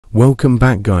Welcome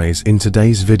back guys. In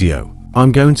today's video,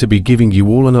 I'm going to be giving you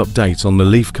all an update on the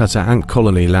leafcutter ant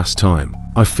colony. Last time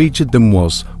I featured them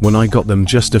was when I got them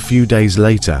just a few days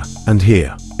later, and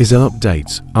here is an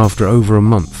update after over a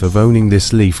month of owning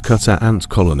this leafcutter ant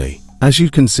colony. As you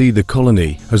can see, the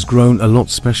colony has grown a lot,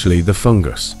 especially the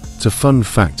fungus. A fun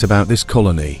fact about this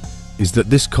colony is that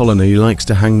this colony likes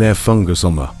to hang their fungus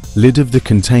on the lid of the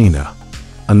container,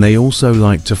 and they also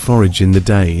like to forage in the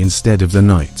day instead of the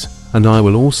night. And I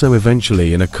will also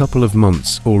eventually, in a couple of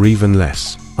months or even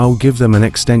less, I'll give them an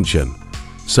extension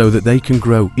so that they can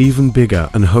grow even bigger,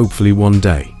 and hopefully one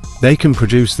day they can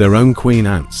produce their own queen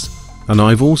ants. And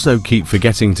I've also keep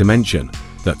forgetting to mention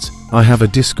that I have a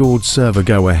Discord server.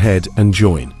 Go ahead and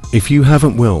join if you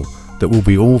haven't. That will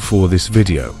be all for this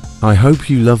video. I hope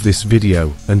you love this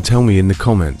video, and tell me in the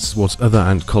comments what other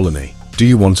ant colony do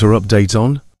you want to update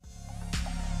on.